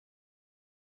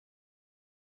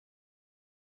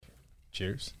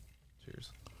Cheers.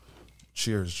 Cheers.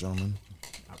 Cheers, gentlemen.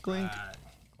 Clink.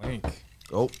 Clink.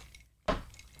 Oh.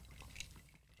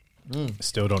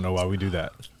 Still don't know why we do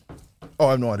that. Oh,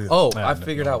 I have no idea. Oh, Yeah, I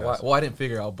figured no out why. Well, I didn't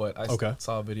figure out, but I Okay.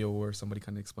 saw a video where somebody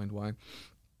kind of explained why.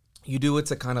 You do it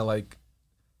to kind of like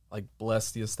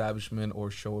bless the establishment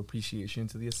or show appreciation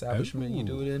to the establishment you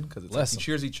do it in, because it's like you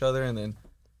cheers each other and then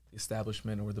the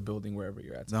establishment or the building wherever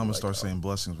you're at. Now I'm gonna start saying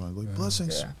blessings when I like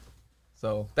blessings. Yeah.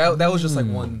 So that was just like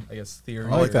one, I guess,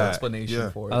 theory I like or that.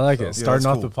 explanation for it. I like So, it. Starting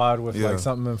off cool. the pod with like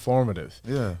something informative.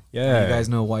 Yeah. Yeah. You guys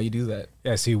know why you do that.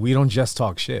 Yeah, see, we don't just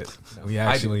talk shit. We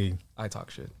actually I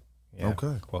talk shit. yeah.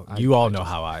 Okay. Well, you all know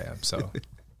how I am, so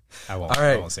I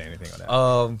won't say anything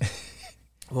on that.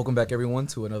 Welcome back, everyone,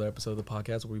 to another episode of the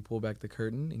podcast where we pull back the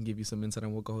curtain and give you some insight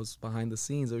on what goes behind the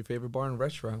scenes of your favorite bar and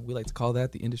restaurant. We like to call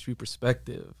that the industry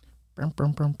perspective. Yeah,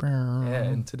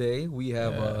 and today we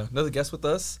have another guest with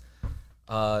us.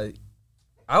 I'll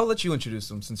let you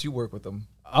introduce him since you work with him.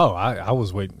 Oh, I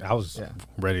was waiting. I was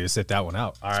ready to sit that one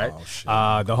out. All right. Oh, shit.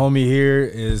 The homie here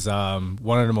is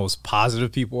one of the most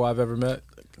positive people I've ever met.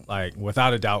 Like,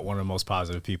 without a doubt, one of the most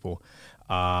positive people.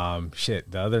 The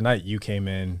other night you came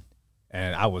in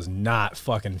and I was not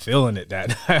fucking feeling it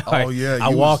that night. Oh, yeah. I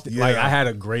walked, like, I had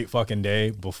a great fucking day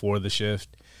before the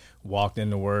shift. Walked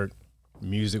into work.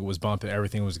 Music was bumping.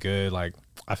 Everything was good. Like,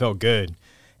 I felt good.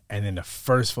 And then the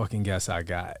first fucking guest I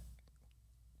got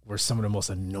were some of the most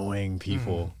annoying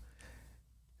people.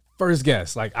 First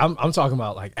guess, like I'm talking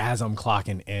about, like as I'm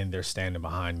clocking in, they're standing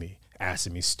behind me,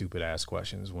 asking me stupid ass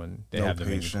questions when they have the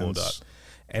meeting pulled up.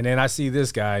 And then I see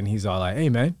this guy and he's all like, "Hey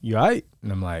man, you all right?"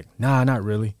 And I'm like, "Nah, not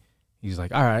really." He's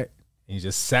like, "All right." And he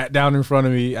just sat down in front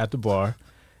of me at the bar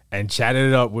and chatted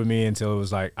it up with me until it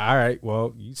was like, "All right,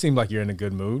 well, you seem like you're in a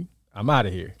good mood. I'm out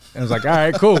of here." And I was like, "All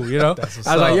right, cool." You know, I was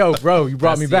like, "Yo, bro, you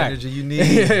brought me the back." Energy you need.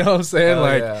 You know what I'm saying? Hell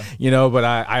like, yeah. you know, but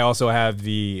I also have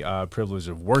the privilege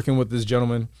of working with this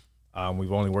gentleman.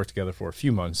 We've only worked together for a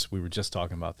few months. We were just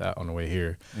talking about that on the way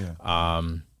here. Yeah.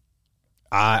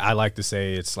 I like to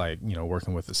say it's like, you know,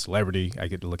 working with a celebrity. I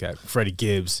get to look at Freddie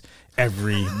Gibbs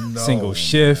every single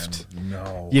shift. Man,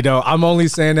 no. You know, I'm only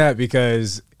saying that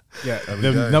because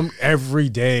Every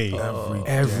day.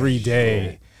 every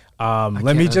day.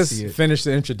 Let me just finish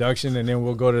the introduction and then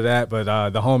we'll go to that. But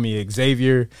the homie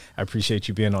Xavier, I appreciate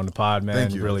you being on the pod, man.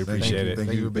 Thank you. Really appreciate it.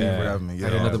 Thank you for having me. Yeah,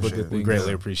 another good appreciate it. We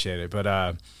greatly appreciate it.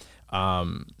 But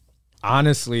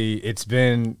honestly, it's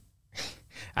been,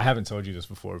 I haven't told you this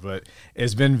before, but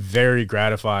it's been very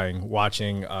gratifying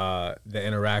watching the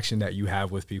interaction that you have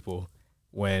with people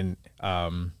when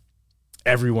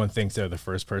everyone thinks they're the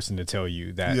first person to tell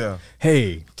you that,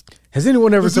 hey, has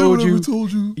anyone ever told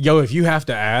you? Yo, if you have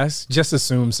to ask, just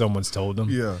assume someone's told them.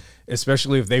 Yeah.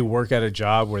 Especially if they work at a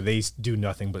job where they do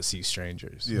nothing but see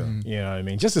strangers. Yeah. You know what I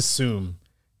mean? Just assume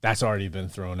that's already been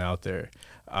thrown out there.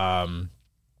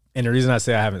 And the reason I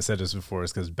say I haven't said this before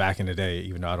is because back in the day,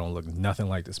 even though I don't look nothing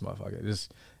like this motherfucker,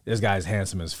 this guy's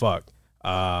handsome as fuck.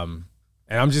 And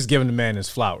I'm just giving the man his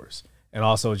flowers. And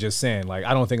also just saying, like,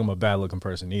 I don't think I'm a bad looking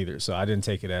person either. So I didn't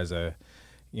take it as a,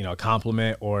 you know,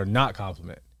 compliment or not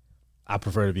compliment. I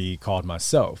prefer to be called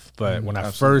myself. But when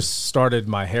I first started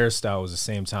my hairstyle was the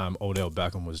same time Odell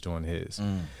Beckham was doing his.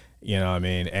 You know what I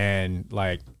mean? And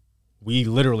like, we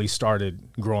literally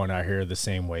started growing our hair the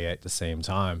same way at the same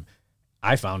time.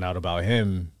 I found out about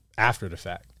him after the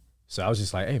fact. So I was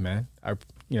just like, hey man, I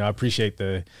appreciate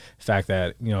the fact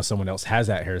that, you know, someone else has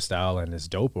that hairstyle and it's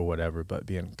dope or whatever, but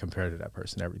being compared to that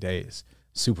person every day is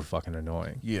super fucking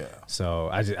annoying. Yeah. So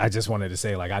I just wanted to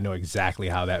say, like, I know exactly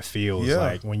how that feels. Yeah.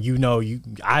 Like when you know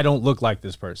I don't look like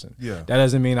this person. Yeah. That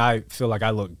doesn't mean I feel like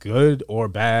I look good or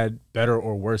bad, better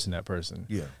or worse than that person.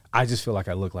 Yeah. I just feel like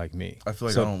I look like me. I feel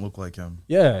like I don't look like him.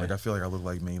 Yeah. Like I feel like I look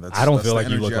like me. I don't feel the like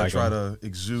you look energy like I try him. to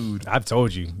exude. I've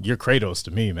told you, you're Kratos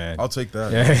to me, man. I'll take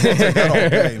that. Yeah. I'll take that all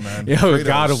day, man. Yo, Kratos.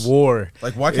 God of War.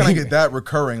 Like, why can't I get that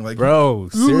recurring? Like, bro,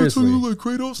 seriously. You look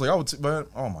like Kratos? Like, I would, man.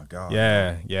 Oh my God.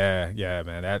 Yeah,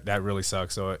 man. That really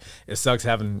sucks. So it sucks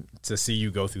having to see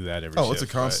you go through that every shift. Oh, it's a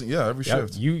constant. Yeah, every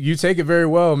shift. You take it very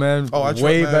well, man. Oh, I try,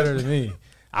 way man. better than me.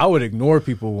 I would ignore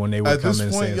people when they would At come this in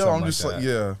and point, say yo, something I'm just like like,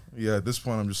 that. At this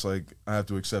point, I'm just like, I have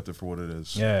to accept it for what it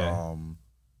is. Yeah.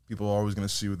 People are always gonna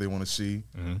see what they want to see,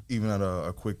 Mm-hmm. even at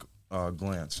a quick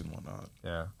glance and whatnot.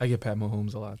 Yeah. I get Pat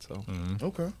Mahomes a lot, so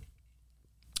Okay.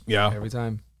 Yeah. every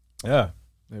time.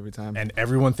 And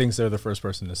everyone thinks they're the first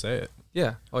person to say it.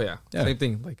 Yeah. Oh yeah. Yeah. Same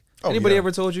thing. Like Oh, anybody yeah.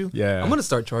 ever told you? Yeah. I'm gonna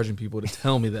start charging people to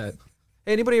tell me that.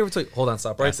 Hey, anybody ever told you? Hold on,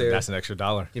 stop right there. That's an extra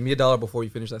 $1. Give me $1 before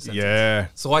you finish that sentence. Yeah.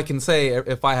 So I can say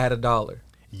if I had $1.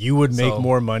 you would make So-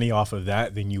 more money off of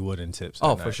that than you would in tips.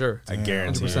 Oh, that for night. sure. I Damn,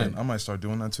 guarantee 100%. it. I might start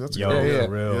doing that too. That's Yo, good. Yeah, yeah.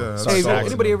 for real. Yeah, that's Start Hey, solid. taxing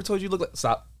anybody them ever told you look like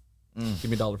stop? Give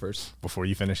me $1 first. before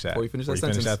you finish that? Before you finish that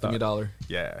sentence, give me thought. $1.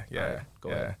 Yeah, yeah, All right, go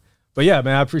yeah. ahead. But yeah,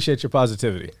 man, I appreciate your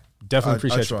positivity. Definitely I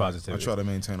appreciate try, your positivity. I try to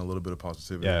maintain a little bit of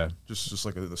positivity. Yeah. Just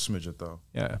like a smidget though.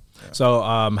 Yeah. So,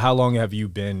 how long have you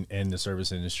been in the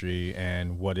service industry,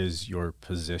 and what is your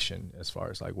position as far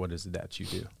as like what is it that you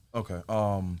do? Okay.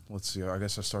 Let's see. I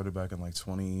guess I started back in like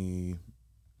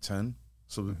 2010,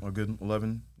 so a good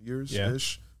 11 years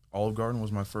ish. Olive Garden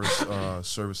was my first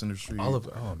service industry. Olive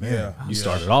Garden. Oh man, Yeah. you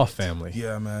started off family.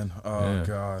 Yeah, man. Oh Yeah.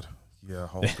 God. Yeah,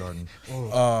 Olive Garden.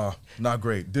 Not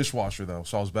great. Dishwasher though,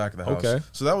 so I was back of the house. Okay.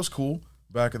 So that was cool.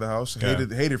 Back of the house. Yeah.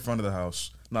 Hated front of the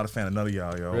house. Not a fan of none of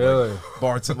y'all, yo. Really?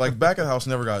 Like back of the house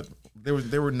never got. They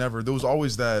were never. There was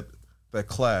always that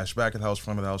clash. Back of the house,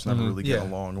 front of the house, never really get Yeah.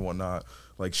 along and whatnot.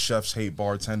 Like chefs hate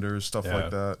bartenders, stuff Yeah.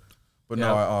 like that. But Yeah.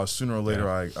 no, sooner or later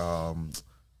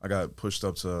I got pushed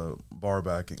up to bar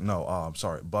backing. No, I'm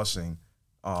sorry, busing.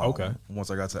 Okay.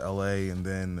 Once I got to LA, and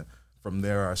then from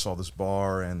there I saw this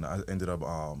bar, and I ended up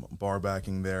bar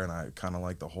backing there, and I kind of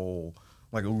like the whole,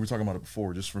 like we were talking about it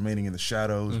before, just remaining in the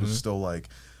shadows, but still like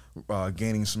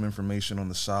gaining some information on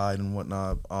the side and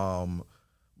whatnot.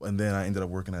 And then I ended up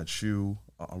working at Shoe.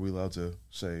 Are we allowed to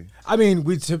say? I mean,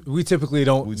 we typically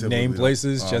don't We typically name don't.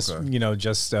 places. Oh,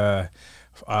 just okay.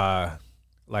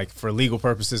 Like for legal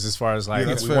purposes, as far as like Yeah,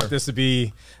 that's we fair. want this to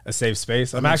be a safe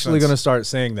space. I'm makes actually sense. going to start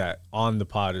saying that on the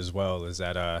pod as well. Is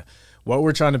that what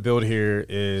we're trying to build here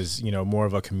is more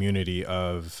of a community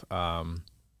of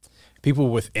people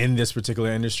within this particular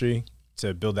industry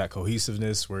to build that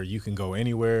cohesiveness where you can go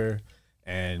anywhere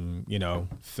and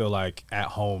feel like at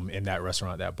home in that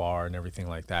restaurant, that bar, and everything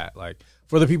like that. Like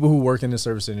for the people who work in the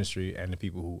service industry and the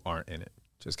people who aren't in it,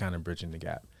 just kind of bridging the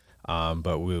gap.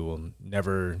 But we will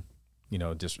never,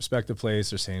 disrespect the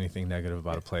place or say anything negative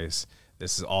about a place.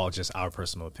 This is all just our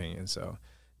personal opinion. So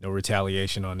no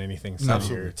retaliation on anything said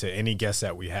here to any guests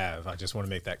that we have. I just want to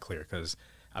make that clear because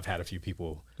I've had a few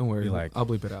people Don't worry. be like, I'll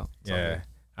bleep it out. It's all yeah. good.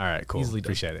 All right, cool. Easily done.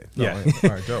 Appreciate it. No, Yeah. all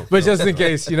right, dope. But just in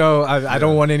case, I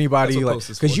don't want anybody That's what like, post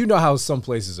is because for. you know how some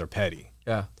places are petty.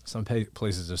 Yeah. Some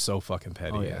places are so fucking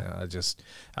petty. Oh, yeah.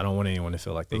 I don't want anyone to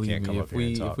feel like they Believe can't me, come if up here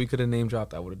and talk. If we could have name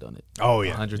dropped, I would have done it. Oh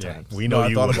yeah, 100 yeah. times. We No, know I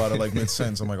you thought would. about it like mid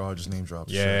sentence. I'm like, I just name dropped.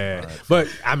 Yeah, Shit. All right. but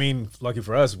I mean, lucky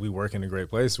for us, we work in a great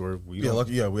place where we Yeah,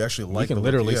 don't, we actually we like. can the-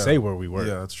 literally yeah. say where we work.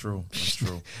 Yeah, that's true. That's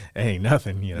true. It ain't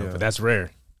nothing, Yeah. but that's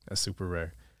rare. That's super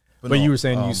rare. But no, you were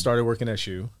saying you started working at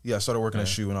Shoe. Yeah, I started working at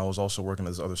Shoe, and I was also working at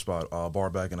this other spot, bar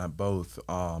backing at both.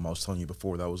 I was telling you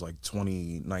before that was like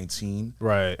 2019,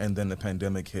 Right. and then the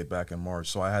pandemic hit back in March.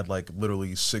 So I had like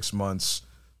literally 6 months,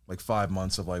 like 5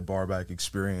 months of like bar back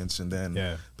experience, and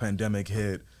then pandemic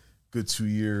hit. Good 2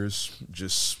 years,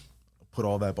 just put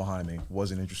all that behind me.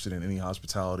 Wasn't interested in any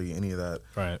hospitality, any of that.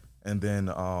 Right. And then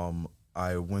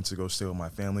I went to go stay with my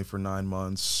family for 9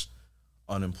 months.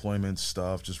 Unemployment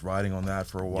stuff, just riding on that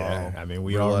for a while. Yeah, I mean,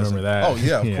 we all remember that. Oh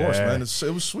yeah, of course, Yeah. man.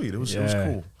 It was sweet. It was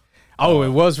cool. Oh, it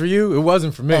was for you? It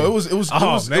wasn't for me. Oh, it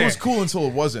was man. cool until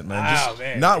it wasn't, man. Just Oh,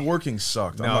 man. not working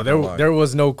sucked. I'm No, not gonna lie. there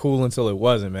was no cool until it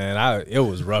wasn't, man. It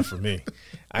was rough for me.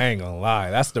 I ain't gonna lie.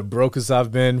 That's the brokest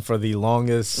I've been for the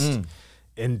longest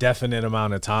indefinite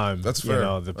amount of time. That's fair.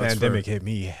 The That's pandemic fair. hit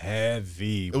me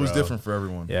heavy. It was bro. different for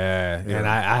everyone. Yeah. Yeah. And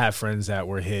I have friends that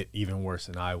were hit even worse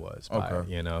than I was. By it,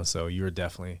 Okay. so you were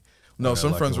definitely. No,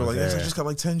 some lucky friends were ones like, yes, I there. just got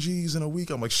like 10 G's in a week.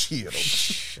 I'm like, shit.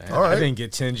 I All right. didn't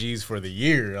get 10 G's for the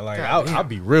year. Like God I'll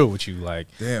be real with you. Like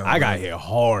Damn, I got man. hit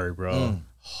hard, bro.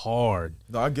 Hard.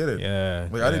 No, I get it. Yeah.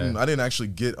 Like I didn't actually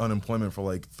get unemployment for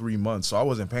like 3 months, so I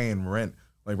wasn't paying rent.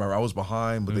 Like I was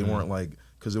behind, but they weren't like,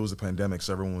 because it was a pandemic,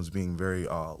 so everyone was being very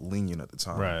lenient at the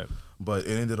time. Right. But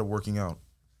it ended up working out.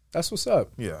 That's what's up.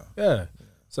 Yeah. Yeah.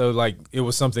 So like it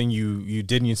was something you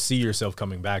didn't see yourself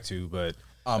coming back to, but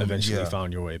eventually yeah.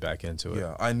 found your way back into it.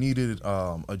 Yeah, I needed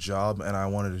a job, and I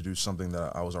wanted to do something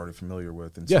that I was already familiar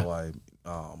with until I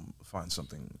find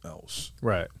something else.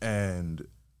 Right. And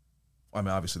I mean,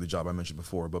 obviously the job I mentioned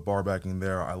before, but bar backing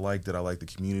there, I liked it. I liked the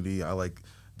community. I like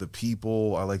the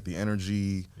people. I like the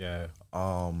energy. Yeah.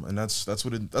 And that's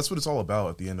what it's all about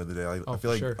at the end of the day. I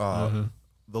feel like sure.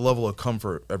 the level of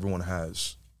comfort everyone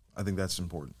has, I think that's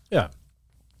important. Yeah.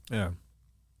 Yeah.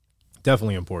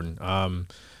 Definitely important.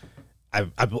 I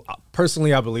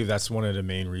personally, I believe that's one of the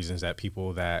main reasons that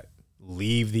people that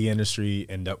leave the industry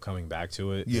end up coming back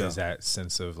to it. Yeah. Is that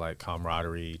sense of like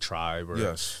camaraderie, tribe, or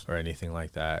Yes. or anything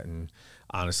like that. And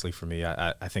honestly, for me,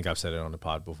 I think I've said it on the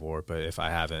pod before, but if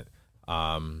I haven't,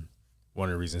 one of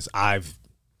the reasons I've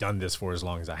done this for as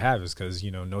long as I have is because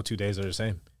no 2 days are the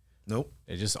same. Nope.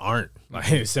 They just aren't.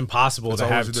 Like, it's impossible to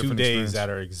have 2 days experience. that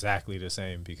are exactly the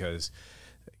same because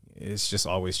it's just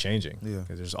always changing. Yeah.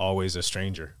 Because there's always a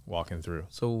stranger walking through.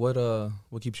 So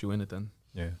what keeps you in it then?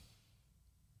 Yeah.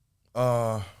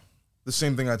 The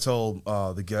same thing I tell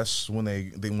the guests when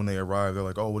they arrive. They're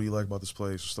like, "Oh, what do you like about this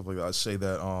place?" Or stuff like that. I say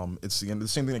that it's the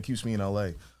same thing that keeps me in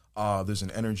LA. There's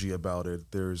an energy about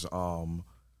it. There's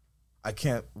I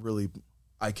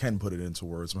can put it into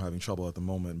words. I'm having trouble at the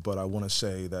moment, but I want to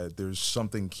say that there's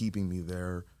something keeping me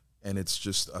there, and it's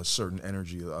just a certain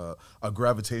energy, a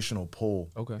gravitational pull,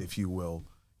 if you will.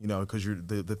 You know, because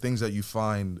the things that you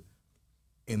find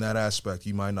in that aspect,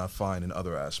 you might not find in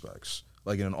other aspects,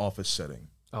 like in an office setting.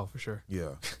 Oh, for sure.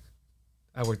 Yeah.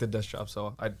 I worked at desk job,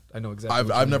 so I know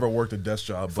exactly. I've never worked a desk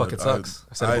job. Fuck, but it sucks.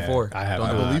 I said it before. I have.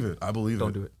 I believe it. I believe it.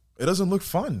 Don't do it. It doesn't look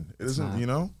fun. It doesn't, not. you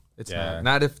know? It's Yeah.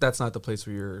 not if that's not the place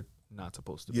where you're not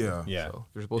supposed to be. Yeah. Yeah. So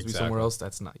if you're supposed to be Exactly. somewhere else,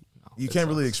 that's not. No, You it can't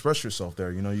really sucks. express yourself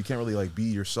there, you know? You can't really like be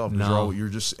yourself. 'Cause No. you're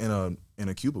just in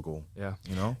a cubicle, Yeah.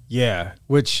 you know? Yeah.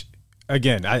 Which,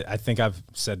 again, I think I've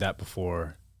said that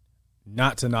before.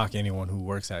 Not to knock anyone who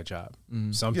works that job.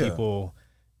 Some Yeah. people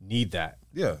need that.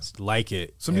 Yeah. Like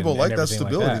it. Some people like that everything like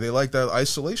stability. that. They like that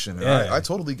isolation. And Yeah. I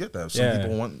totally get that. Some Yeah.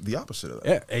 people want the opposite of that.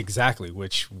 Yeah, exactly.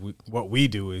 What we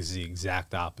do is the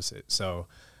exact opposite. So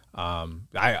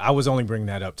I was only bringing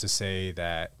that up to say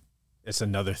that it's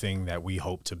another thing that we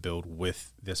hope to build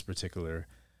with this particular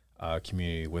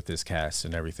community, with this cast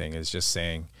and everything, is just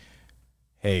saying,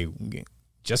 hey,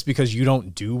 just because you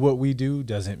don't do what we do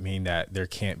doesn't mean that there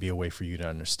can't be a way for you to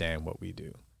understand what we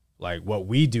do. Like, what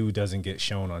we do doesn't get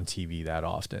shown on TV that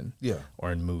often. Yeah.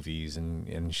 Or in movies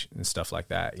and stuff like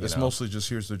that. You It's know? mostly just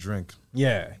here's the drink.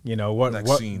 Yeah, you know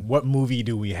Next scene. what movie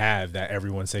do we have that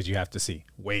everyone says you have to see?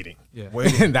 Waiting. Yeah.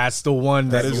 Waiting. That's the one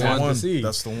that That is you the have one. to see.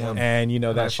 That's the one. And you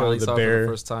know I that finally show, saw The it for Bear. the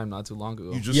first time not too long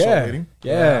ago. You just saw Yeah, Waiting?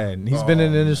 yeah, and he's been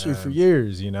in the industry man. for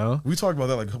years. You know, We talked about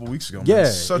that like a couple weeks ago. Man. Yeah,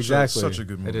 It's such exactly. a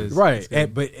good movie. It is. right?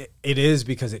 good. But it is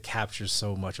because it captures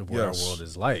so much of what Yes. our world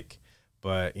is like.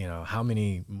 But you know, how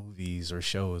many movies or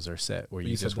shows are set where you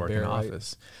You said just The work in Bear, an right?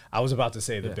 office? I was about to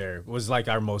say The Yeah. Bear was like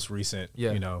our most recent,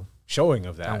 Yeah. you know, showing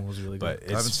of that. That one was really good. But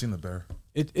I haven't it's seen The Bear.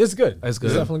 it's good. It's good.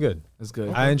 It's definitely good. It's good.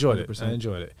 I enjoyed it. 100%. I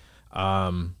enjoyed it.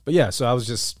 But yeah, so I was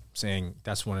just saying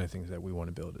that's one of the things that we want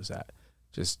to build is that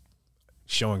just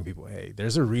showing people, hey,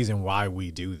 there's a reason why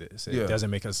we do this. It Yeah. doesn't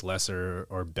make us lesser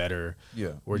or better.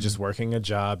 Yeah. We're just working a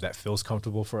job that feels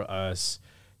comfortable for us,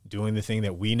 doing the thing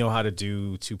that we know how to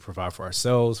do to provide for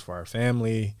ourselves, for our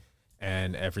family,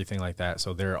 and everything like that.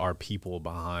 So there are people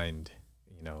behind,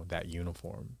 you know, that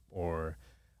uniform or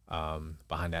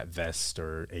behind that vest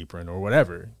or apron or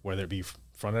whatever, whether it be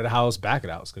front of the house, back of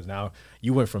the house, because now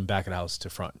you went from back of the house to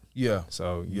front. Yeah.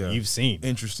 So Yeah. you've seen.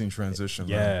 Interesting transition.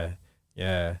 man.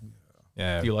 Yeah.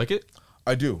 Do you like it?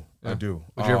 I do. I do.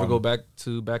 Would you ever go back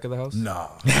to back of the house? Nah.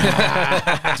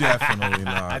 Definitely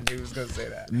not. knew he was going to say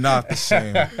that. Not the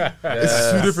same.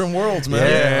 It's two different worlds,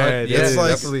 man. Yeah, it's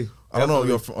like definitely. I don't know.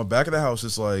 Yo, from back of the house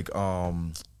is like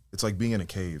it's like being in a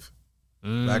cave.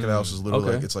 Back of the house is literally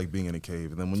Okay. like it's like being in a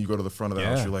cave, and then when you go to the front of the Yeah.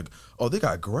 house, you're like, oh, they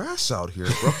got grass out here,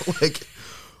 bro. Like,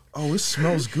 oh, it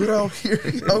smells good out here.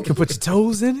 Yo, You can put your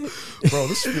toes in it. bro,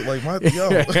 this feel like my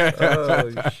yo.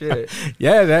 Oh shit!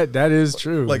 Yeah, that is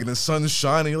true. Like, and the sun's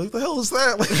shining. You're like, the hell is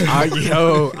that? Like,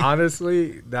 Yo,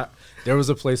 honestly, that there was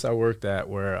a place I worked at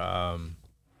where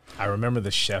I remember the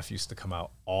chef used to come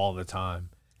out all the time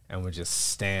and would just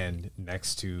stand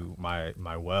next to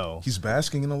my well. he's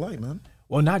basking in the light, man.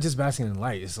 Well, not just basking in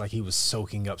light. It's like he was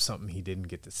soaking up something he didn't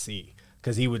get to see.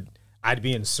 Because I'd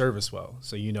be in service well.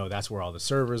 So, you know, that's where all the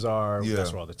servers are. Yeah.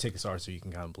 That's where all the tickets are, so you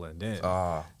can kind of blend in.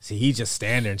 Ah, See, he'd just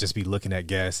stand there and just be looking at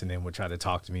guests and then would try to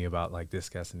talk to me about like this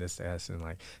guest and this guest. And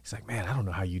like, he's like, man, I don't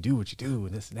know how you do what you do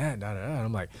and this and that. And, da, da, da. And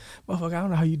I'm like, motherfucker, I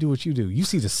don't know how you do what you do. You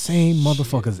see the same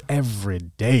motherfuckers every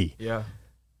day. Yeah.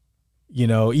 You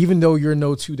know, even though your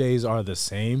no 2 days are the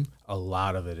same, a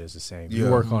lot of it is the same. You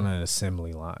Yeah. work on an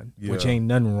assembly line, which Yeah. ain't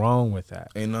nothing wrong with that.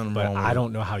 ain't nothing But wrong with I it.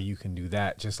 don't know how you can do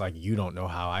that. Just like you don't know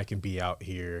how I can be out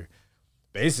here,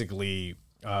 basically,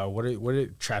 what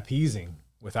it trapezing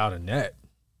without a net.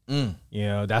 Mm. You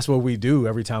know, that's what we do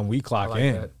every time we clock like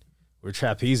in. that. We're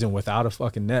trapezing without a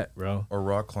fucking net, bro. Or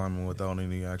rock climbing without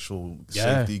any actual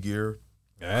Yeah. safety gear.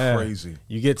 Yeah. Crazy.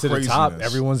 You get to the top, Craziness.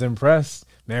 everyone's impressed.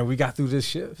 Man, we got through this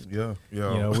shift. Yeah,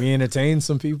 yeah. You know, we entertained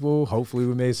some people. Hopefully,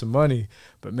 we made some money.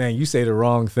 But man, you say the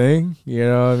wrong thing. You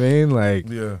know what I mean? Like,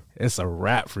 yeah. it's a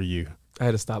wrap for you. I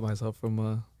had to stop myself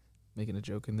from making a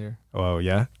joke in there. Oh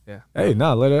yeah. Yeah. Hey,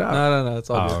 no, let it out. No, it's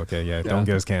all Oh, good. okay, yeah. Don't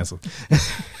get us canceled.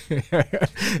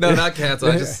 No, not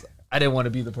cancel. I didn't want to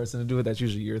be the person to do it. That's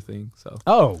usually your thing. So.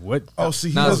 Oh, what? Oh, see,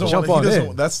 he No, doesn't jump want. He on doesn't.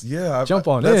 in. That's Jump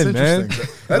on that's in, man.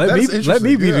 interesting. Let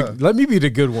me be yeah. let me be the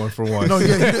good one for once. No,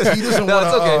 yeah, he doesn't No, want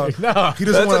it's to. okay. No, He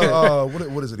doesn't That's want to.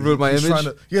 What is it? Ruin my He's image?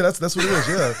 trying to- yeah, that's what it is.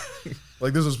 Yeah,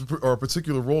 like there's a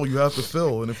particular role you have to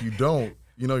fill, and if you don't,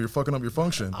 you're fucking up your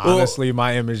function. honestly,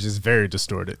 my image is very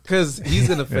distorted. Because he's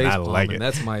in a face I palm, like and it.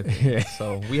 that's my thing.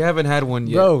 So we haven't had one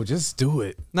yet. Bro, just do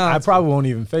it. No, I that's probably won't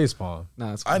even facepalm.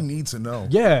 Nah, it's I cool. need to know.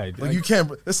 Yeah, Like you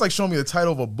can't. It's like showing me the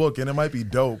title of a book, and it might be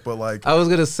dope, but like, I was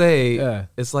gonna say Yeah.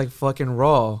 it's like fucking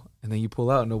Raw, and then you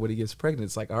pull out, and nobody gets pregnant.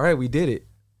 It's like, all right, we did it.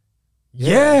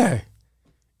 yeah,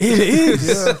 it is.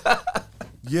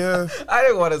 yeah, I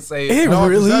didn't want to say It No, 'cause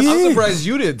really that's- I'm is. surprised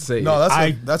you didn't say no,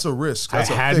 it. that's a risk. I That's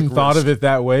a hadn't thick thought risk. of it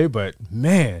that way, but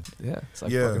man, Yeah, it's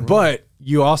like Yeah. fucking Raw. but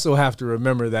you also have to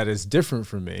remember that it's different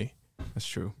for me That's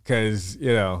true. because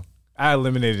I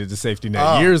eliminated the safety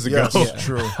net years ago. yes, yeah.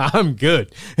 True. I'm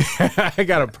good. I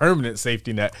got a permanent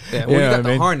safety net. Yeah, You well, know you got what the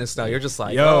I mean? harness now. You're just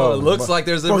like, Yo, it looks like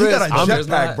there's a Bro, he risk. got a but there's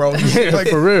jetpack, not. bro. He's Yeah, like,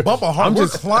 for real. Bump a hard. We're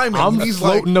climbing. I'm He's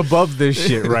floating above this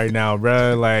shit right now,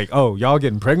 bro. Like, oh, y'all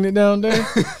getting pregnant down there?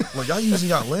 like y'all using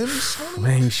y'all limbs.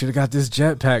 Man, you should have got this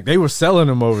jetpack. They were selling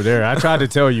them over there. I tried to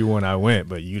tell you when I went,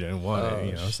 but you didn't want Oh,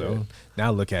 it. shit. So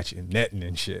now look at you, netting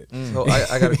and shit. So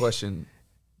I got a question,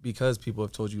 because people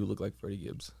have told you look like Freddie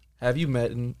Gibbs. Have you met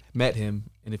him?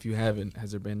 And if you haven't, has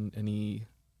there been any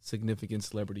significant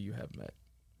celebrity you have met?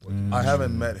 I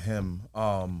haven't met him,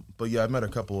 but yeah, I've met a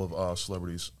couple of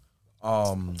celebrities.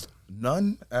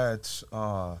 None at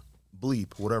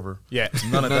Bleep, whatever. Yeah,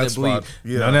 None at None that at spot. Bleep.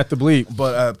 Yeah. none at the bleep.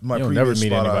 But at my You'll previous never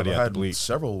meet spot, anybody I at had the Bleep.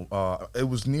 several. It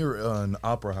was near an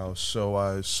opera house, so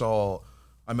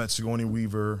I met Sigourney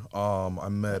Weaver. I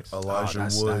met Elijah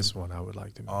Wood. That's one I would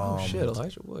like to meet. Oh shit,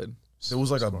 Elijah Wood. There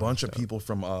was like a bunch of people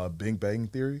from Big Bang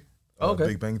Theory. Okay.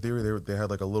 Big Bang Theory. They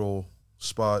had like a little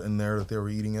spot in there that they were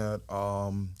eating at.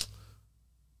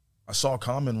 I saw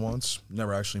Common once.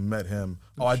 Never actually met him.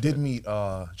 Oh, I did meet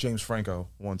James Franco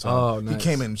one time. Oh, nice. He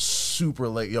came in super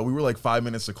late. Yeah, we were like 5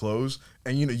 minutes to close,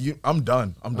 and I'm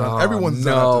done. Oh, Everyone's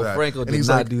done no, after that. Franco and did he's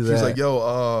not like, do He's that. like,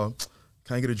 yo,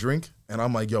 can I get a drink? And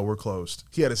I'm like, yo, we're closed.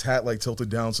 He had his hat like tilted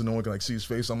down so no one can like see his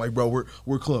face. I'm like, bro,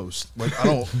 we're closed. Like I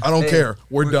don't Hey, care.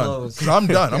 We're done. closed. 'Cause I'm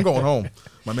done. I'm going home.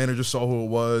 My manager saw who it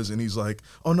was, and he's like,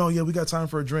 "Oh no, yeah, we got time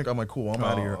for a drink." I'm like, "Cool, I'm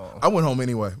out of here." I went home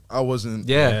anyway. I wasn't.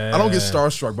 Yeah. I don't get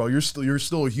starstruck, bro. You're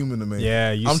still a human to me.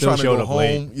 Yeah, you I'm still trying to showed go up home.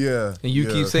 late. Yeah, And you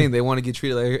yeah. keep saying they want to get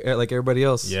treated like everybody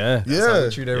else. Yeah, That's how they yeah,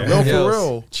 treat yo, everybody for else.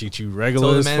 real. treat you So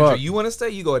regular the as manager, fuck. you want to stay?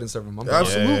 You go ahead and serve them. I'm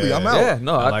Absolutely, Yeah. I'm out. Yeah,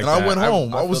 no, I like And I that. went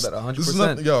home. I I feel was that this is 100%.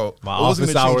 nothing, yo. My it wasn't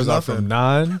office gonna change hours are nothing. from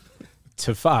 9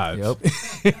 to 5. Yep.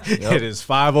 It is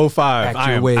 5:05. Act I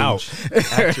your am wage. out.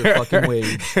 Act your fucking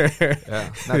wage. Yeah.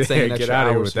 Not saying Get extra outta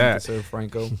here hours with so you can that. serve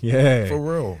Franco. Yeah. For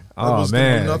real. That Oh, was gonna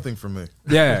man. do nothing for me.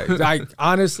 Yeah, like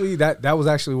honestly, that was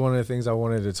actually one of the things I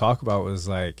wanted to talk about was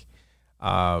like,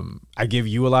 I give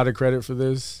you a lot of credit for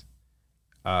this,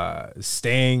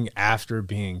 staying after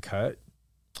being cut.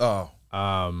 Oh,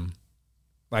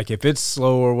 Like if it's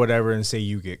slow or whatever, and say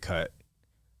you get cut,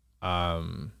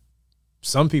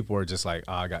 some people are just like,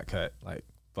 oh, I got cut. Like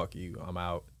fuck you, I'm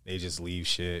out. They just leave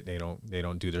shit. They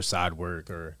don't do their side work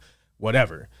or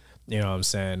whatever. You know what I'm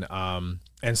saying?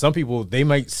 And some people, they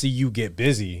might see you get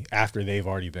busy after they've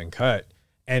already been cut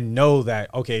and know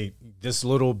that, okay, this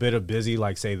little bit of busy,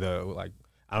 like say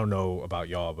I don't know about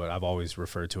y'all, but I've always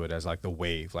referred to it as like the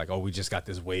wave. Like, oh, we just got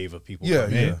this wave of people Yeah,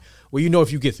 come yeah. in. Well, you know,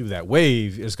 if you get through that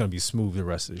wave, it's going to be smooth the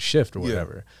rest of the shift or Yeah.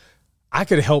 whatever. I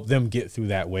could help them get through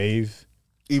that wave,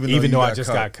 even even you though I got just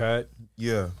cut. got cut.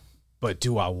 Yeah, But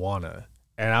do I want to?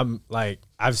 And I'm like,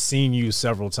 I've seen you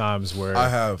several times where I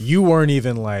have. you weren't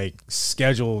even like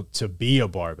scheduled to be a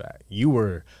barback. You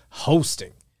were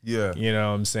hosting, yeah. you know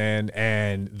what I'm saying?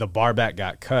 And the barback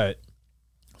got cut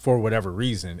for whatever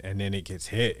reason. And then it gets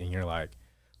hit and you're like,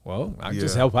 well, I can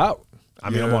just Yeah. help out. I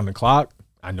mean, I'm Yeah. on the clock.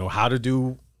 I know how to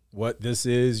do what this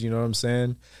is, you know what I'm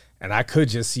saying? And I could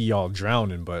just see y'all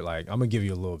drowning, but like, I'm gonna give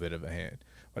you a little bit of a hand.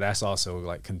 But that's also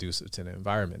like conducive to the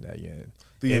environment that you're in.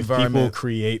 The If people environment-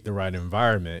 create the right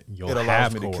environment, you'll It allows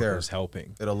have me to care. coworkers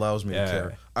helping. It allows me Yeah. to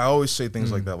care. I always say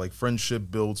things like that, like friendship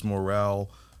builds morale.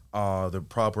 The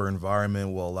proper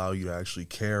environment will allow you to actually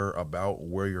care about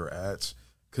where you're at.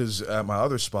 Because at my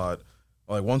other spot,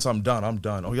 like once I'm done, I'm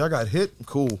done. Oh, y'all got hit?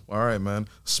 Cool. All right, man.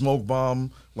 Smoke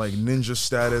bomb, like ninja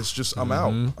status. Just I'm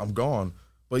out. I'm gone.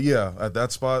 But yeah, at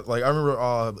that spot, like I remember,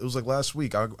 it was like last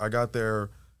week. I got there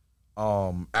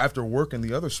after working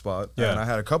the other spot, Yeah. and I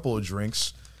had a couple of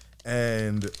drinks,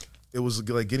 and it was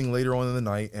like getting later on in the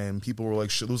night, and people were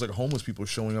like, there was like homeless people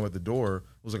showing up at the door.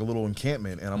 It was like a little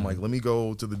encampment, and I'm like, let me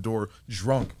go to the door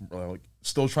drunk, like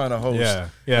still trying to host.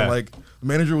 Yeah. And like the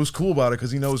manager was cool about it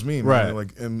because he knows me, man. Right.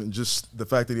 Like, and just the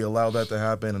fact that he allowed that to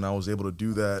happen, and I was able to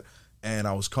do that, and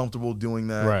I was comfortable doing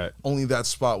that. Right. Only that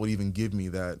spot would even give me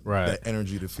that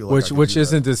energy to feel which like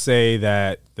isn't to say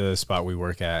that the spot we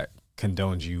work at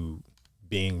condones you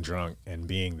being drunk and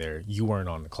being there. You weren't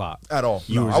on the clock at all.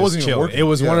 You were I wasn't just even chilling. working. It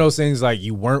was one of those things like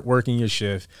you weren't working your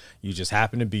shift. You just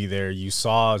happened to be there. You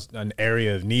saw an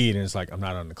area of need, and it's like, I'm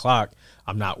not on the clock.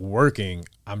 I'm not working.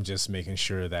 I'm just making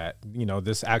sure that, you know,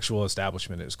 this actual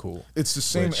establishment is cool. It's the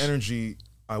same energy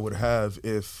I would have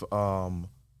if I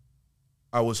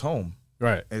was home.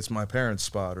 Right. It's my parents'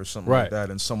 spot or something like that,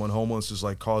 and someone homeless is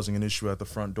like causing an issue at the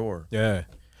front door. Yeah.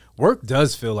 Work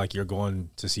does feel like you're going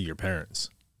to see your parents.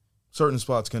 Certain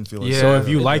spots can feel like so if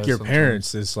you like your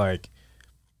parents, it's like,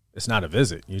 it's not a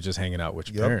visit. You're just hanging out with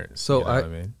your parents. So you know what I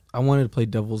mean? I wanted to play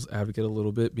devil's advocate a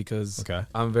little bit because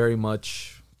I'm very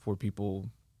much for people.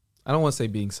 I don't want to say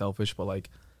being selfish, but like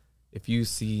if you're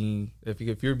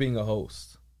being a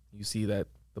host, you see that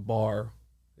the bar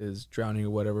is drowning or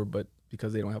whatever, but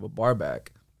because they don't have a bar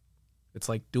back, it's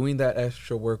like doing that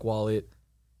extra work while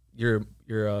your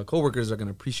coworkers are going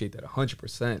to appreciate that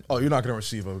 100%. Oh, you're not going to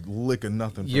receive a lick of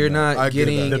nothing. You're not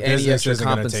getting any extra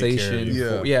compensation.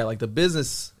 Yeah, like the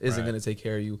business isn't going to take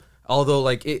care of you. Although,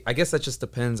 like, I guess that just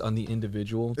depends on the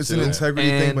individual. It's an integrity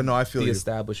thing, but no, I feel the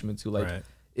establishment too. Like,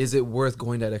 is it worth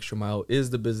going that extra mile? Is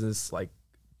the business like?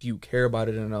 Do you care about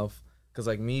it enough? Because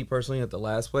like me personally, at the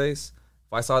last place,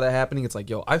 if I saw that happening, it's like,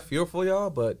 yo, I feel for y'all,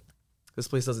 but this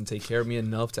place doesn't take care of me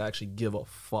enough to actually give a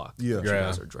fuck. Yeah, that you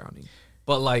guys are drowning.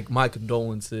 But like my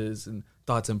condolences and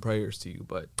thoughts and prayers to you.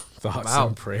 But thoughts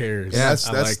and prayers. Yeah,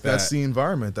 that's the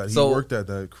environment that he worked at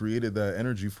that created that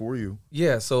energy for you.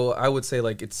 Yeah, so I would say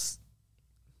like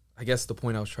I guess the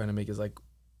point I was trying to make is like,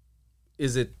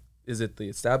 is it the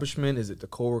establishment? Is it the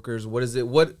coworkers? What is it?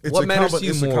 What matters to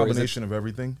you more? It's a combination of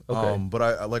everything. Okay.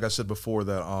 But like I said before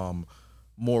that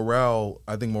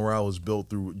I think morale is built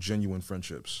through genuine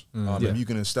friendships. If you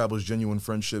can establish genuine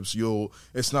friendships,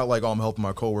 it's not like, I'm helping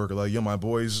my coworker, like, my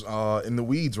boy's in the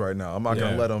weeds right now. I'm not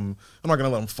gonna let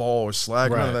him fall or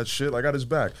slag, none of that shit. I got his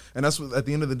back. And that's what, at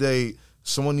the end of the day,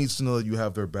 someone needs to know that you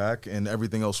have their back, and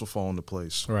everything else will fall into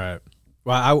place. Right.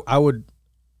 Well,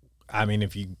 I mean,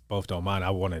 if you both don't mind,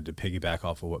 I wanted to piggyback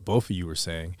off of what both of you were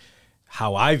saying.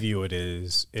 How I view it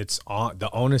is, the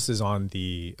onus is on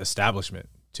the establishment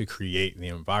to create the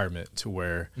environment to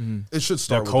where it should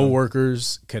start their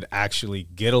coworkers could actually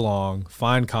get along,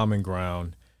 find common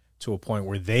ground to a point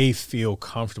where they feel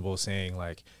comfortable saying,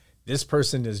 like, this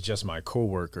person is just my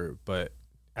coworker, but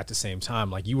at the same time,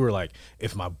 like you were like,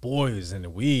 if my boy is in the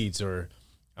weeds, or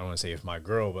I don't want to say if my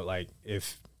girl, but like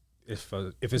if it's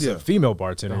a female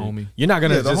bartender, homie. You're not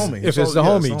gonna if it's the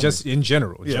homie, just in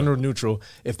general, general neutral.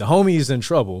 If the homie is in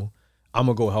trouble, I'm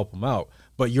gonna go help him out.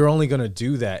 But you're only gonna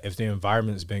do that if the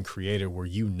environment's been created where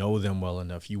you know them well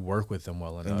enough, you work with them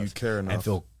well enough, and you care enough, and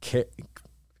feel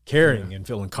caring and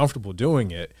feeling comfortable doing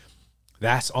it.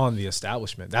 That's on the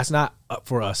establishment. That's not up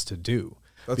for us to do.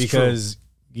 That's because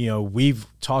true. We've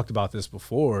talked about this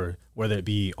before, whether it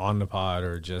be on the pod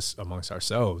or just amongst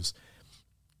ourselves.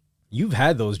 You've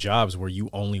had those jobs where you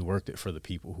only worked it for the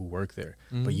people who work there,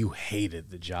 but you hated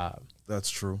the job. That's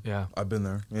true. Yeah. I've been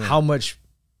there. Yeah. How much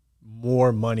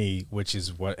more money, which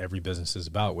is what every business is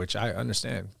about, which I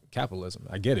understand, capitalism,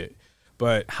 I get it.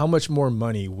 But how much more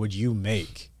money would you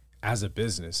make as a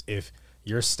business if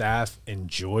your staff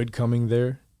enjoyed coming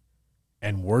there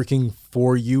and working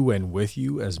for you and with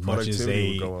you as much as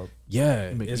they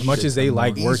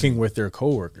like working with their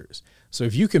coworkers? So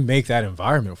if you can make that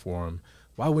environment for them,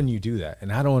 why wouldn't you do that?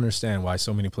 And I don't understand why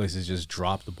so many places just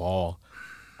drop the ball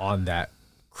on that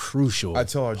crucial I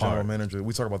tell our general manager,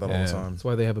 we talk about that all the time. That's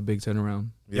why they have a big turnaround.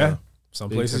 Yeah. Some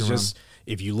places just,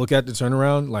 if you look at the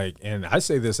turnaround, like, and I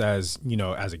say this as,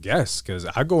 as a guest, because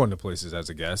I go into places as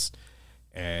a guest,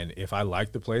 and if I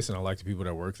like the place and I like the people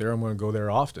that work there, I'm going to go there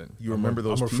often. You remember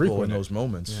those people in those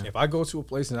moments. Yeah. If I go to a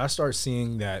place and I start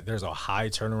seeing that there's a high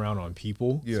turnaround on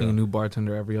people. Seeing a new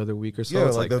bartender every other week or so, yeah,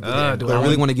 it's like, do I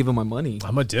really want to give him my money?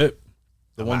 I'm a dip.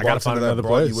 The one bartender that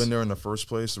brought you in there in the first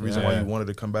place, the reason why you wanted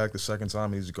to come back the second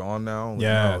time, he's gone now.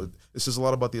 It's just a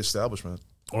lot about the establishment.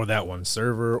 Or that one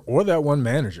server, or that one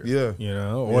manager.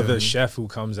 Yeah. Or the chef who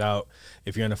comes out.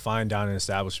 If you're in a fine dining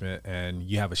establishment and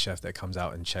you have a chef that comes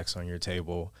out and checks on your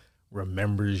table,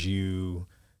 remembers you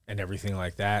and everything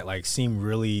like that, like seem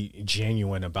really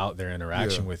genuine about their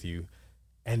interaction with you.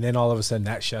 And then all of a sudden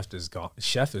that chef is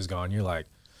gone. You're like,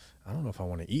 I don't know if I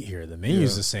want to eat here. The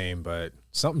menu's the same, but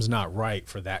something's not right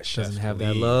for that chef. Doesn't to have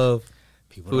that leave. love.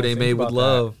 People Food don't ain't think made with about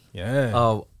love. that.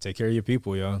 Yeah. Take care of your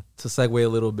people, yo. To segue a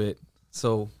little bit.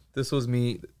 So this was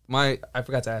me. I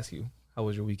forgot to ask you, how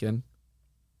was your weekend?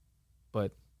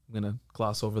 But I'm going to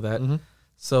gloss over that. Mm-hmm.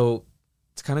 So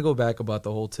to kind of go back about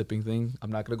the whole tipping thing,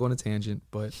 I'm not going to go on a tangent,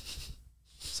 but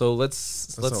so let's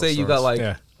say you got like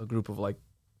a group of like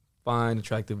fine,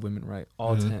 attractive women, right?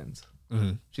 All 10s.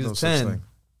 Mm-hmm. She's a 10,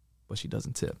 but she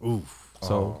doesn't tip. Oof.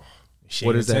 So She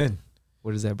what ain't is a that? 10.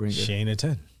 What does that bring her? She ain't a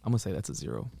 10. I'm going to say that's a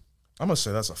 0. I'm gonna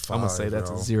say that's a 5. I'm going to say that's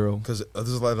a 0. Because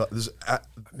there's a lot of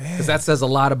Because that says a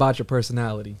lot about your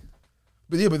personality.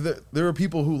 But yeah, but there are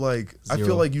people who like. I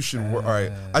feel like you should work. All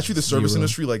right, I treat the service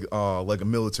industry like a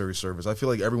military service. I feel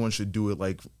like everyone should do it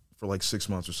like for like 6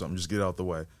 months or something. Just get it out the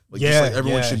way. Like, just like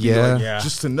everyone should be like,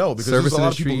 just to know, because service there's a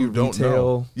lot of industry, people who don't retail,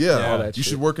 know. Yeah, all that you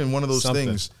shit. should work in one of those Something.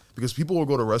 things, because people will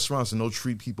go to restaurants and they'll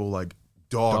treat people like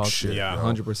dog shit. Yeah, bro.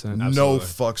 100%. No Absolutely.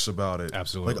 fucks about it.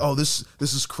 Absolutely. Like, oh, this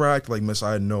is cracked. Like, miss,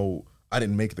 I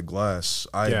didn't make the glass.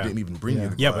 I didn't even bring you the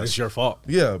glass. Yeah, but it's your fault.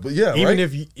 Yeah, but yeah, Even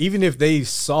right? even if they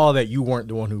saw that you weren't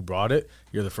the one who brought it,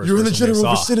 you're the first. You're in the person they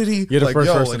general saw. vicinity. You're the Like, first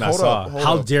yo, person like, I hold saw. up, hold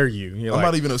How up. dare you? You're I'm like,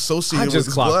 not even associated I with just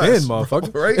this clocked glass, in,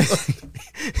 motherfucker.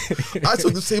 right? I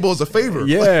took this table as a favor.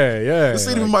 Yeah, yeah. This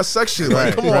ain't even my section.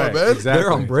 Like, come on, man. Exactly.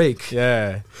 They're on break.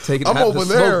 Yeah. Taking I'm half over the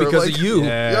there, smoke because like, of you.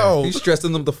 Yeah. Yo, He's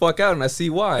stressing them the fuck out, and I see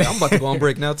why. I'm about to go on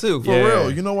break now too. for real.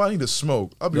 You know what? I need to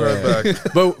smoke. I'll be right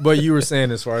back. but you were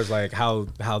saying as far as like how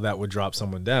that would drop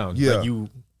someone down. Yeah. Like you.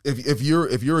 If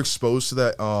you're exposed to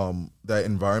that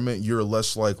environment, you're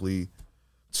less likely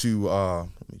to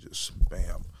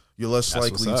You're less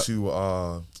That's likely what's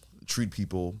to treat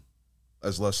people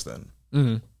as less than.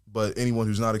 Mm-hmm. But anyone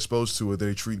who's not exposed to it,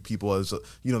 they treat people as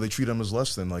they treat them as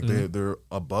less than. Like they're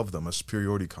above them, a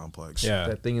superiority complex. Yeah.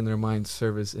 That thing in their mind,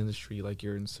 service industry, like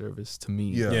you're in service to me.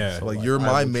 Yeah. Yeah. So, like, I you're will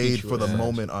my treat maid you for the as such.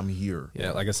 moment I'm here.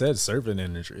 Yeah, like I said, servant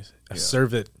industry. A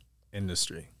servant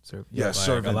industry. Yeah, Like,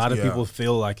 servant. a lot of yeah. people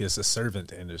feel like it's a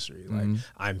servant industry. Like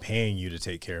I'm paying you to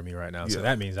take care of me right now, so Yeah.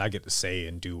 that means I get to say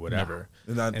and do whatever.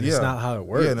 And, that, And it's not how it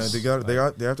works. Yeah, no,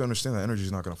 they have to understand that energy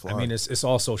is not going to fly. I mean, it's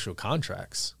all social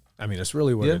contracts. I mean, it's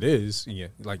really what Yeah. it is. Yeah,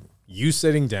 like you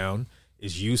sitting down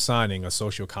is you signing a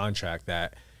social contract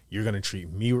that you're going to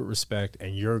treat me with respect,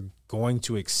 and you're going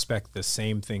to expect the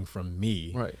same thing from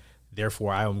me. Right.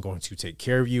 Therefore, I am going to take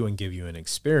care of you and give you an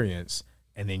experience,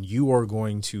 and then you are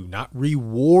going to not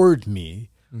reward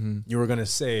me. You are going to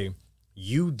say,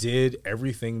 you did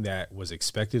everything that was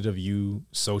expected of you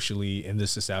socially in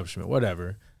this establishment,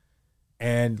 whatever,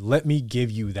 and let me give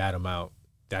you that amount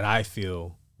that I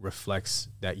feel reflects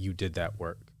that you did that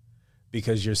work,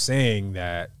 because you're saying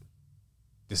that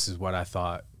this is what I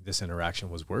thought this interaction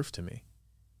was worth to me.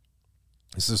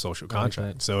 This is a social I like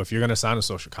contract. that. So if you're going to sign a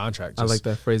social contract, I just like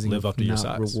that phrasing. live up to your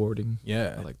not size. rewarding.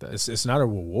 Yeah, I like that. It's not a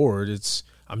reward. It's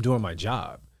I'm doing my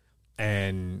job,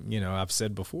 and I've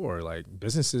said before, like,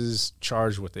 businesses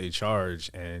charge what they charge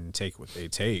and take what they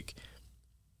take.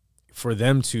 For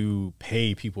them to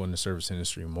pay people in the service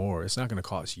industry more, it's not going to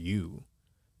cost you.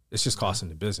 It's just costing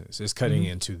the business. It's cutting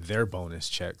into their bonus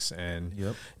checks and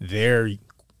their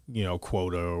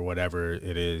quota or whatever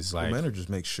it is. Like, managers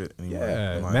make shit anyway.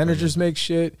 yeah, managers make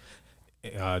shit.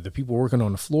 The people working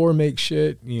on the floor make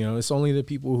shit. It's only the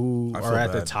people who I are feel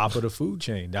at the bad. top of the food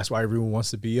chain. That's why everyone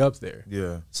wants to be up there.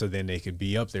 Yeah. So then they could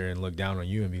be up there and look down on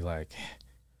you and be like,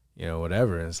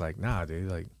 whatever. And it's like, nah, dude,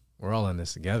 like, we're all in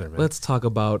this together, man. Let's talk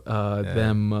about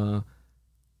them.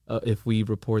 If we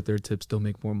report their tips, they'll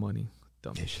make more money.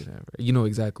 Dumbest shit ever. You know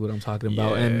exactly what I'm talking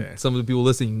about. Yeah. And some of the people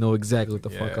listening know exactly what the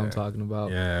fuck I'm talking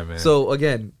about. Yeah, man. So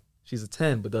again, she's a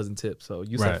 10 but doesn't tip. So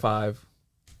you said Right. 5.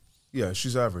 Yeah,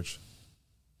 she's average.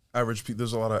 Average.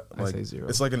 There's a lot of I like. say 0.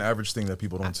 It's like an average thing that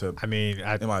people don't tip. I mean,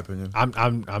 in my opinion.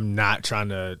 I'm not trying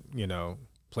to,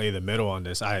 play the middle on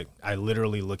this. I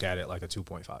literally look at it like a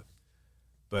 2.5.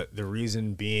 But the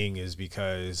reason being is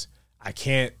because I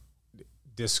can't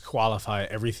disqualify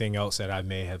everything else that I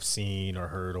may have seen or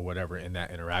heard or whatever in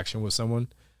that interaction with someone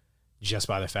just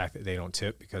by the fact that they don't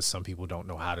tip, because some people don't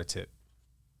know how to tip.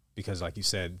 Because like you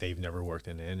said, they've never worked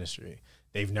in the industry.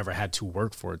 They've never had to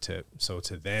work for a tip. So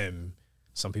to them,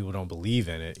 some people don't believe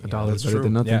in it. A dollar's that's better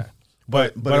than true. nothing. Yeah.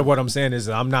 But But what I'm saying is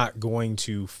that I'm not going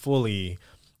to fully,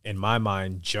 in my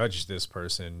mind, judge this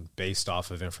person based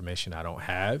off of information I don't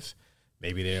have.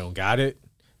 Maybe they don't got it.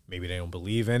 Maybe they don't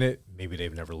believe in it. Maybe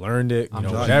they've never learned it. not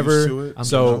Whatever. used to it.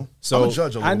 So I'm a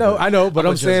judge a little I know, but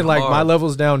I'm a judge saying like my hard.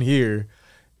 level's down here.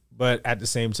 But at the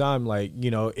same time, like,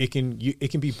 it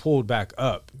can be pulled back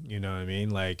up. You know what I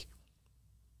mean? Like,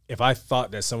 if I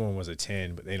thought that someone was a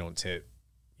 10 but they don't tip,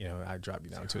 I'd drop you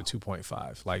down to a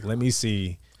 2.5. Like, let me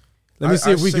see let me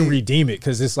see if we can say- redeem it,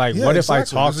 because it's like, Yeah, what exactly. if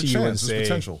I talk There's to a you and chance. There's say,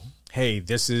 potential. hey,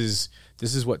 this is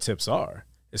what tips are,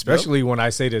 especially when I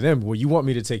say to them, well, you want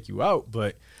me to take you out,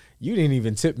 but you didn't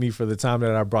even tip me for the time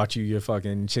that I brought you your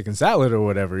fucking chicken salad or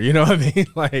whatever. You know what I mean?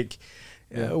 Like,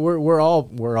 we're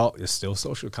all it's still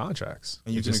social contracts.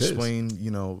 And you It can just is. explain,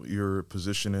 your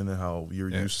position in it, how you're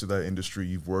used to that industry,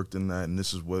 you've worked in that, and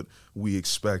this is what we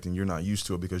expect, and you're not used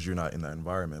to it because you're not in that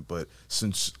environment. But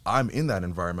since I'm in that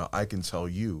environment, I can tell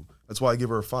you. That's why I give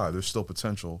her a 5. There's still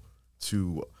potential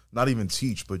to not even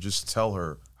teach, but just tell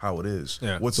her how it is.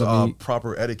 Yeah. What's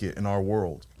proper etiquette in our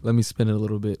world. Let me spin it a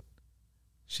little bit.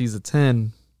 She's a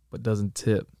 10, but doesn't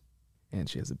tip, and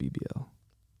she has a BBL.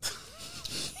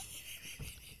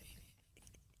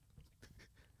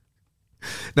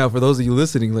 Now, for those of you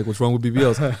listening, like, what's wrong with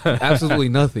BBLs? Absolutely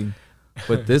nothing.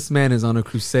 But this man is on a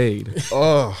crusade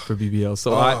for BBL.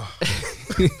 So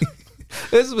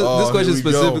this question is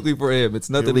specifically for him. It's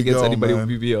nothing against anybody with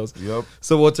BBLs. Yep.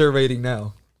 So what's her rating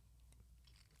now?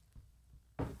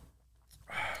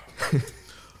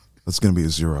 That's going to be a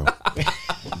 0.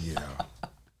 Yeah.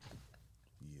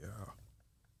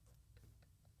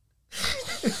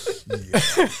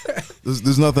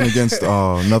 There's nothing against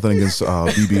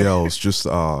BBLs, just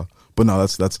but no,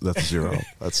 that's 0.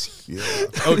 That's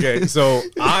Okay, so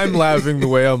I'm laughing the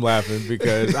way I'm laughing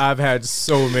because I've had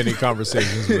so many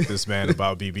conversations with this man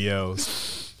about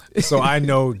BBLs. So I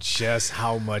know just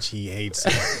how much he hates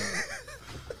it.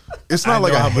 It's not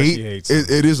like know a how much he hate. hates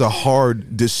It is a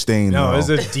hard disdain. No, though. it's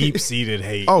a deep-seated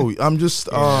hate. Oh, I'm just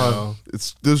know.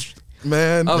 it's this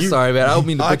man. I'm sorry, man. I don't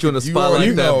mean to put you on the spot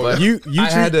like that, but you I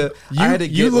had to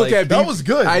get, look like, at that was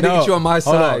good. I had to get you on my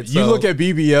hold on. side. You so- look at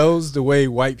BBLs the way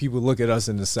white people look at us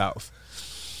in the South.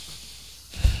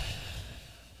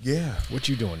 Yeah, What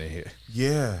you doing in here?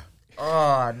 yeah.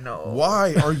 Oh no!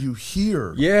 Why are you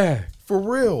here? Yeah, For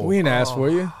real. we ain't asked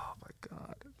for you. Oh my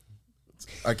god!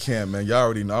 I can't, man. Y'all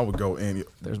already know I would go in.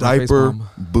 There's my face, Diaper Mom.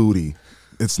 booty.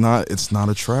 It's not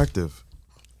attractive.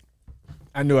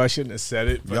 I knew I shouldn't have said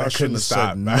it, but Y'all I shouldn't couldn't have stop.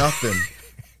 said nothing.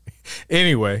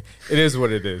 Anyway, it is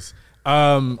what it is.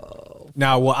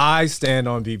 Now, what I stand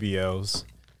on BBLs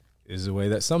is the way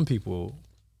that some people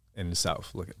in the South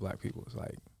look at black people. It's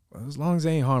like, well, as long as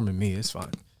they ain't harming me, it's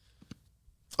fine.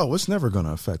 Oh, it's never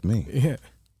gonna affect me Yeah,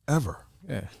 ever.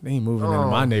 yeah, they ain't moving into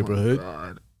my neighborhood.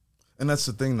 And that's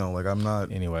the thing, though. Like I'm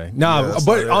not. Anyway, Yeah, nah, that's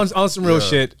but not on some real Yeah.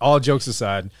 shit, all jokes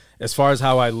aside, as far as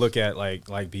how I look at like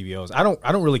BBLs, I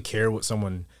don't really care what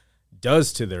someone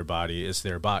does to their body. It's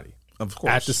their body. Of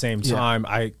course. At the same time,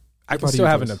 I can body still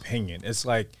have an choice. opinion. It's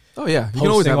like Oh yeah, you can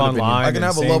always posting have an opinion. online. I can and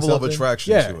have a saying level of something.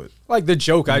 attraction Yeah. to it. Like the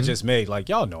joke I just made, like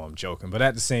y'all know I'm joking, but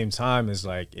at the same time, it's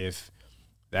like if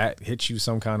that hits you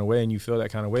some kind of way and you feel that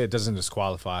kind of way, it doesn't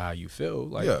disqualify how you feel.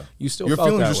 Like Yeah. you still Your felt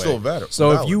feelings that are way. still valid.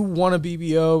 So if you want a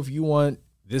BBL, if you want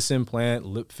this implant,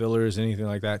 lip fillers, anything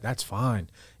like that, that's fine.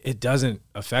 It doesn't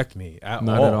affect me at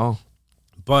Not all. at all.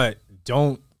 But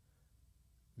don't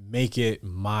make it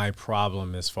my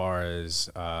problem as far as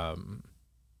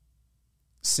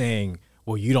saying,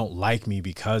 well, you don't like me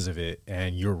because of it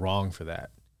and you're wrong for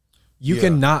that. You Yeah.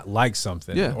 can not like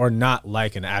something Yeah. or not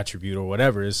like an attribute or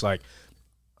whatever. It's like,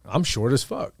 I'm short as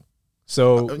fuck.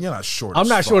 So You're not short. I'm as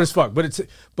not fuck. short as fuck,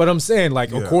 but I'm saying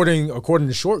like Yeah. according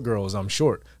to short girls, I'm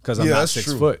short because I'm Yeah, not that's 6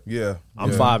 true. foot. Yeah,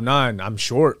 I'm yeah. 5'9". I'm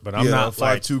short, but I'm Yeah, not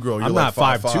 5'2" girl. You're I'm like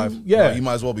not 5'2". 5'5". Yeah, No, you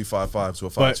might as well be 5'5" to a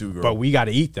but 5'2" girl. but we got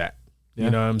to eat that. Yeah.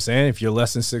 You know what I'm saying? If you're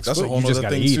less than 6 That's foot, a whole you just other got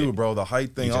to thing eat too, it. bro. The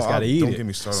height thing. You just oh, got to eat don't it. get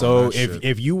me started So on that shit.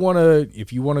 if you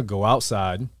wanna go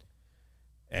outside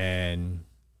and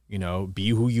be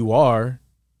who you are,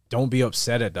 don't be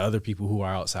upset at the other people who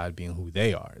are outside being who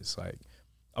they are. It's like,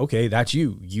 okay, that's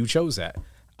you. You chose that.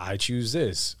 I choose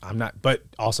this. I'm not. But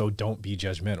also, don't be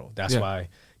judgmental. That's why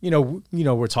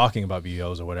we're talking about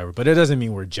BBLs or whatever. But it doesn't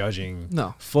mean we're judging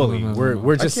No. fully. No.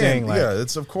 We're just I can't- saying like. yeah,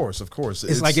 it's of course.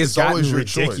 It's like it's gotten always your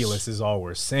ridiculous choice. is all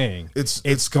we're saying. It's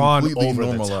gone completely over the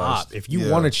normalized. top. If you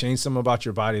Yeah. want to change something about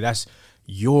your body, that's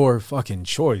your fucking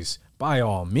choice. By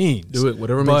all means. Do it,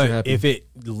 whatever makes but you happy. if it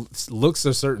looks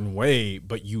a certain way,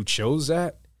 but you chose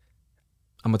that,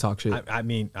 I'm gonna talk shit. I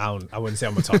mean, I wouldn't say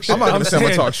I'm gonna talk shit. I'm not gonna say I'm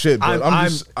gonna saying talk shit, but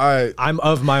I'm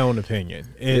of my own opinion.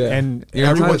 And Yeah,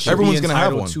 everyone's everyone's gonna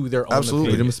have one. to their own Absolutely.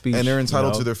 opinion. Freedom of speech. and they're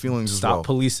entitled You know, to their feelings as Stop well.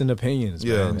 policing opinions.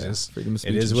 Yeah. Man. Yeah. Just- Freedom of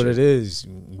speech it is and what shit. it is.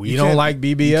 We You don't can't- like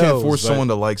BBLs. You can't force but- someone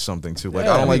to like something too. Like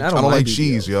Yeah, I don't I like mean, I don't like BBLs.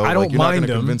 cheese, yo. I don't like, you're not mind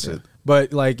gonna them, convince it.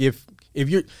 but like if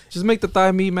you're Just make the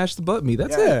thigh meat match the butt meat.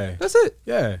 That's Yeah. it. That's it.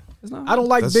 yeah, It's not. I don't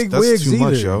like That's- big that's wigs too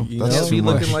much, either. yo. you That's know? Just too be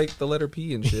much. looking like the letter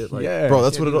P and shit. Like, Yeah. Bro,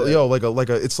 that's what can't it do yo, like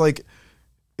a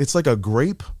it's like a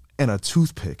grape and a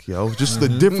toothpick, yo. Just the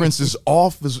difference is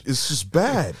off. It's just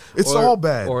bad. It's all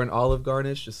bad. Or an olive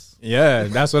garnish. Just Yeah,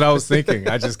 that's what I was thinking.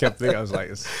 I just kept thinking. I was like,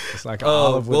 it's like an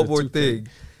olive with one a more toothpick.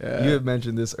 thing. You had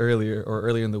mentioned this earlier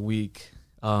in the week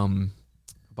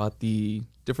about the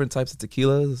different types of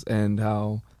tequilas and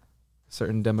how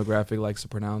certain demographic likes to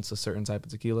pronounce a certain type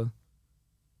of tequila.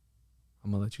 I'm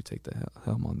gonna let you take the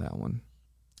helm on that one.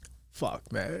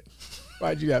 Fuck, man.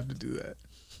 Why'd you have to do that?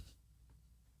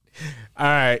 All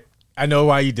right. I know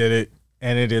why you did it,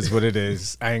 and it is what it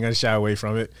is. I ain't going to shy away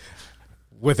from it.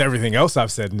 With everything else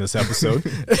I've said in this episode.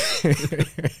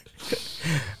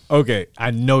 Okay.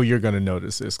 I know you're going to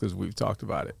notice this because we've talked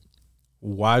about it.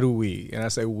 Why do we, and I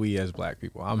say we as black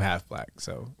people, I'm half black,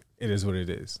 so it is what it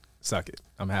is. Suck it.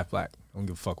 I'm half black. I don't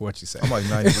give a fuck what you say. I'm like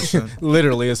 90%.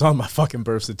 Literally, it's on my fucking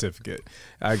birth certificate.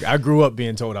 I grew up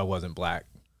being told I wasn't black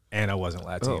and I wasn't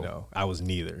Latino. I was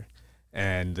neither.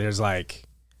 And there's like,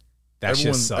 that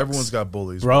shit sucks. Everyone's got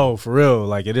bullies. Bro, for real.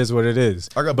 Like, it is what it is.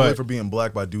 I got bullied for being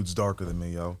black by dudes darker than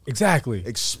me, yo. Exactly.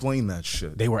 Explain that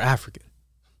shit. They were African.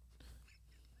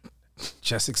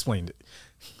 Just explained it.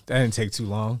 That didn't take too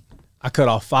long. I cut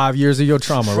off 5 years of your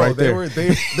trauma right there.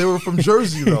 They were from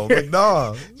Jersey, though. Like,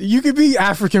 nah. You could be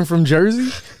African from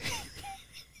Jersey.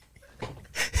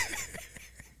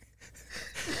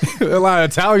 A lot of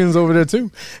Italians over there,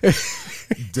 too.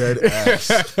 Dead ass.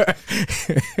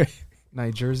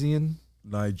 Nigersian.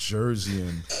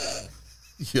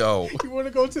 Yo. You want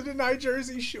to go to the New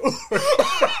Jersey shore?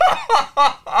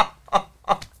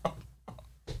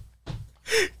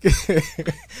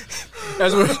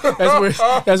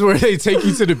 That's where they take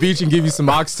you to the beach and give you some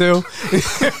oxtail.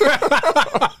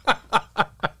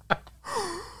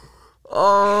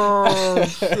 Oh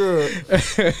shit!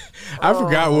 I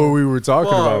forgot what we were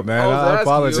talking about, man. I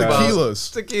apologize.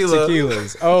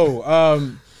 Tequilas.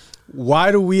 Oh,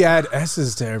 why do we add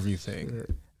S's to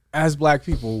everything? As black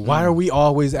people, why are we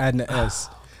always adding an S?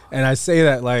 And I say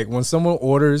that like when someone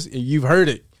orders, you've heard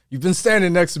it. You've been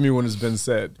standing next to me when it's been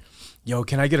said. Yo,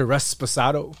 can I get a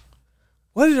resposado?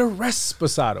 What is a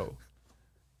resposado?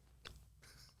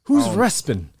 Who's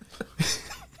respin?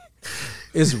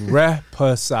 It's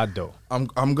reposado.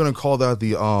 I'm gonna call that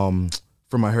the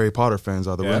for my Harry Potter fans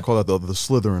out there, we're gonna call that the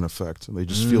Slytherin effect. They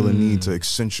just feel the need to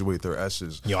accentuate their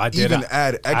S's. Yo, I did even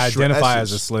add extra I identify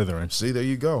S's. as a Slytherin. See, there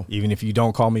you go. Even if you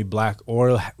don't call me black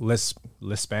or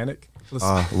Hispanic.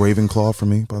 Ravenclaw for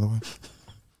me, by the way.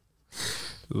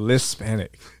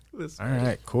 Hispanic. All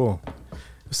right, cool.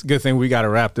 It's a good thing we got to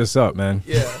wrap this up, man.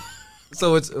 Yeah.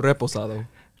 So it's reposado.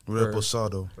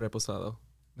 Reposado.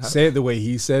 Say it the way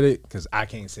he said it, because I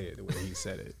can't say it the way he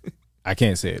said it. I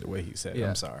can't say it the way he said it. Yeah.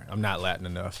 I'm sorry. I'm not Latin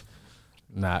enough.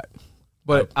 Not.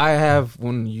 But I have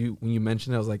when you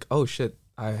mentioned it, I was like, oh shit,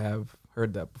 I have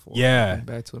heard that before. Yeah.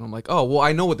 Back to it, I'm like, oh well,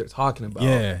 I know what they're talking about.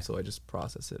 Yeah. So I just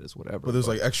process it as whatever. But there's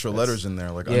like extra letters in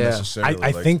there, like Yeah. unnecessarily.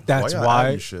 I like, think that's y'all why.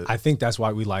 adding shit? I think that's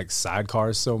why we like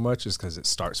sidecars so much, is because it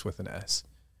starts with an S.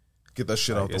 Get that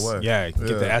shit out the way. Yeah,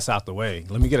 get the S out the way.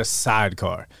 Let me get a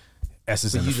sidecar. S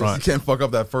is in the You front. can't fuck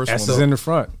up that first S one. is in the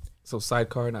front. So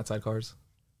sidecar, not sidecars.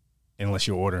 Unless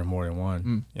you're ordering more than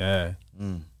one. Yeah.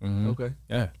 Mhm. Okay.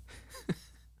 Yeah.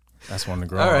 That's one to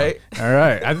grow. All right. All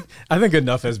right. I think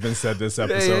enough has been said this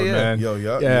episode, yeah. man. Yo,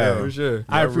 Yeah. For sure.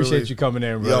 I appreciate really- you coming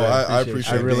in, bro. Yo, I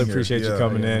appreciate. I really being here. appreciate you Yeah.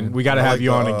 coming yeah, in. man. We got to I have like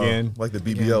you on the, again. Like the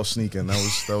BBL sneaking.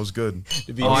 That was good.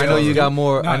 The Oh, I know you got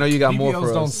more. I know you got more BBLs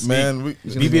for don't us. sneak. Man,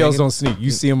 BBLs don't sneak. You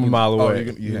see them a mile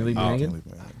away. You gonna leave me hanging?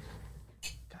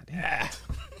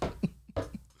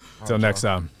 Till next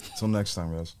time. Till next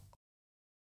time, guys.